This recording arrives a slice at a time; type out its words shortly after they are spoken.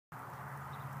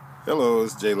Hello,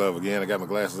 it's J Love again. I got my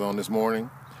glasses on this morning.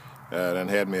 Then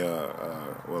had me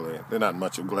well, they're not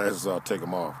much of glasses, so I'll take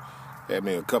them off. Had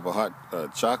me a cup of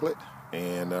hot chocolate,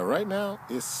 and right now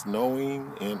it's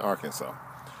snowing in Arkansas.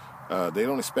 They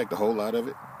don't expect a whole lot of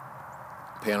it.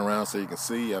 Pan around so you can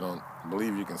see. I don't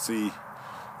believe you can see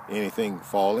anything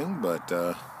falling, but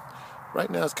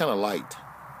right now it's kind of light.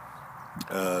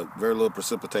 Very little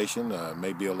precipitation.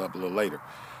 May build up a little later.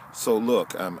 So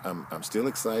look, I'm still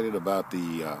excited about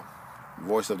the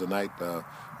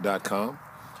voiceofthenight.com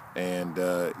and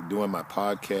doing my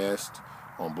podcast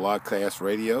on Blogcast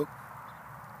Radio.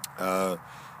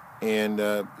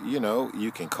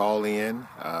 You can call in.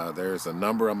 There's a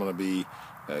number I'm going to be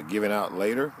giving out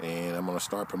later, and I'm going to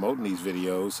start promoting these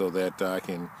videos so that I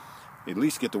can at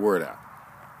least get the word out.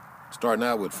 Starting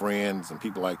out with friends and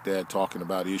people like that, talking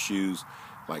about issues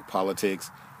like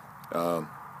politics,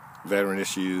 veteran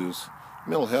issues,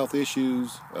 mental health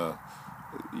issues,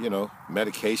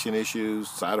 medication issues,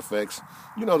 side effects.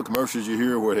 You know the commercials you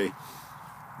hear where they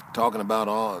talking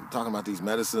about these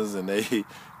medicines, and they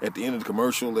at the end of the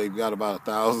commercial they've got about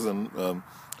 1,000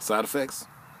 side effects.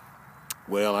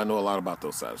 Well, I know a lot about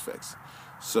those side effects.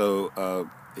 So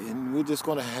and we're just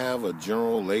going to have a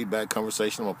general laid-back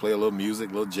conversation. I'm going to play a little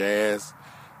music, a little jazz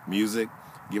music,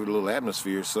 give it a little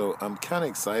atmosphere. So I'm kind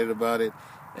of excited about it,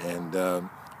 and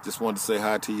just wanted to say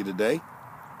hi to you today.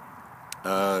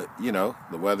 The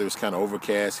weather is kind of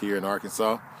overcast here in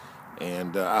Arkansas,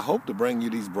 and I hope to bring you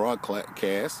these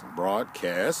broadcasts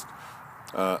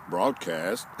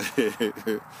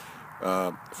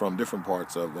from different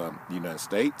parts of the United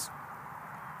States.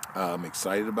 I'm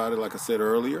excited about it, like I said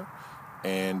earlier.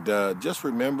 And just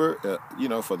remember,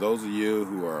 for those of you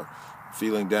who are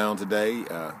feeling down today,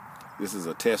 this is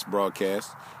a test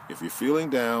broadcast. If you're feeling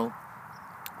down,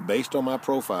 based on my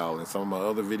profile and some of my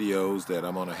other videos that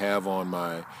I'm going to have on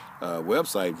my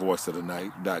website,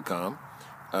 voiceofthenight.com,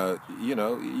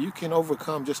 you can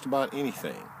overcome just about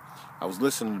anything. I was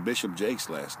listening to Bishop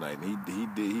Jakes last night, and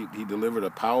he delivered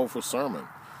a powerful sermon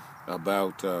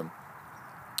about,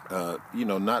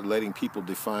 not letting people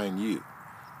define you,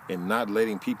 and not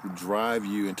letting people drive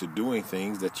you into doing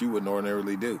things that you wouldn't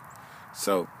ordinarily do.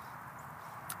 So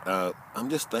I'm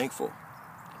just thankful.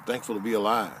 I'm thankful to be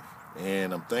alive.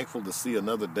 And I'm thankful to see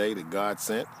another day that God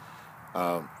sent.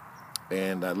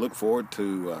 And I look forward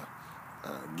to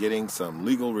getting some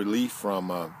legal relief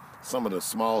from some of the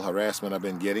small harassment I've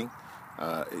been getting.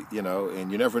 And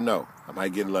you never know. I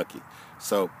might get lucky.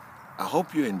 So I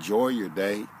hope you enjoy your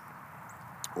day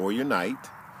or your night.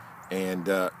 And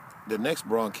the next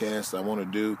broadcast I want to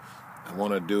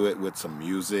do it with some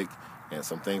music and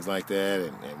some things like that,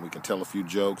 and we can tell a few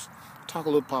jokes, talk a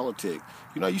little politics.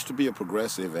 I used to be a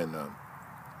progressive, and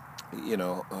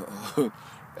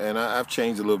and I've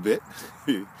changed a little bit.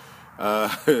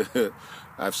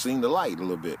 I've seen the light a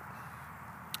little bit.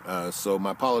 So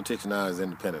my politics now is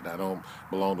independent. I don't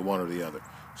belong to one or the other.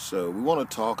 So we want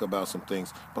to talk about some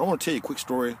things, but I want to tell you a quick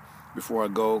story before I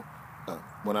go.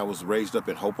 When I was raised up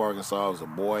in Hope, Arkansas, I was a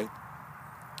boy.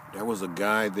 There was a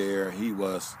guy there.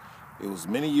 It was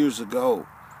many years ago,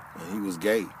 and he was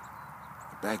gay.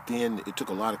 Back then, it took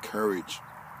a lot of courage.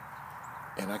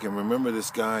 And I can remember this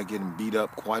guy getting beat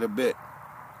up quite a bit.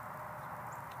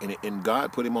 And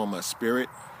God put him on my spirit.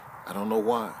 I don't know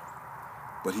why.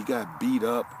 But he got beat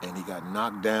up, and he got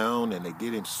knocked down, and they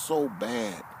did him so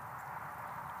bad.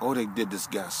 Oh, they did this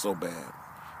guy so bad.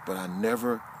 But I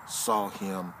never saw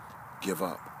him give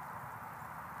up.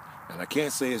 And I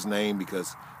can't say his name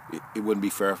because it wouldn't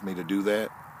be fair for me to do that.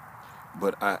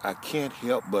 But I can't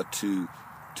help but to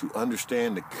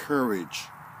understand the courage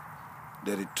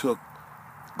that it took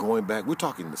going back. We're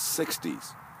talking the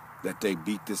 60s, that they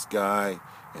beat this guy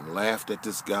and laughed at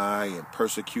this guy and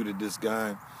persecuted this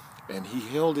guy. And he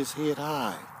held his head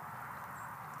high.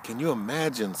 Can you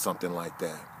imagine something like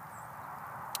that?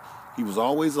 He was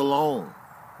always alone,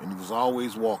 and he was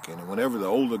always walking. And whenever the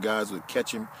older guys would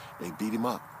catch him, they beat him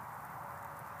up.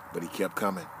 But he kept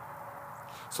coming.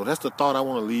 So that's the thought I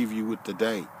want to leave you with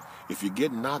today. If you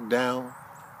get knocked down,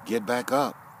 get back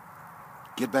up.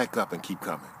 Get back up and keep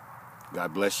coming.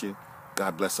 God bless you.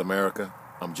 God bless America.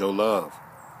 I'm Joe Love.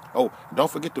 Oh, don't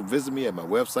forget to visit me at my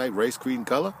website,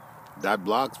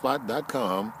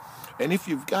 racecreedandcolor.blogspot.com. And if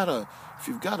you've got a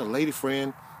lady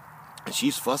friend and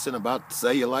she's fussing about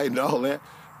cellulite and all that,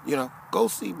 go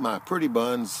see my Pretty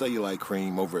Buns cellulite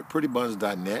cream over at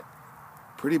prettybuns.net.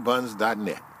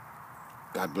 prettybuns.net.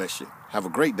 God bless you. Have a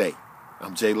great day.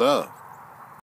 I'm J Love.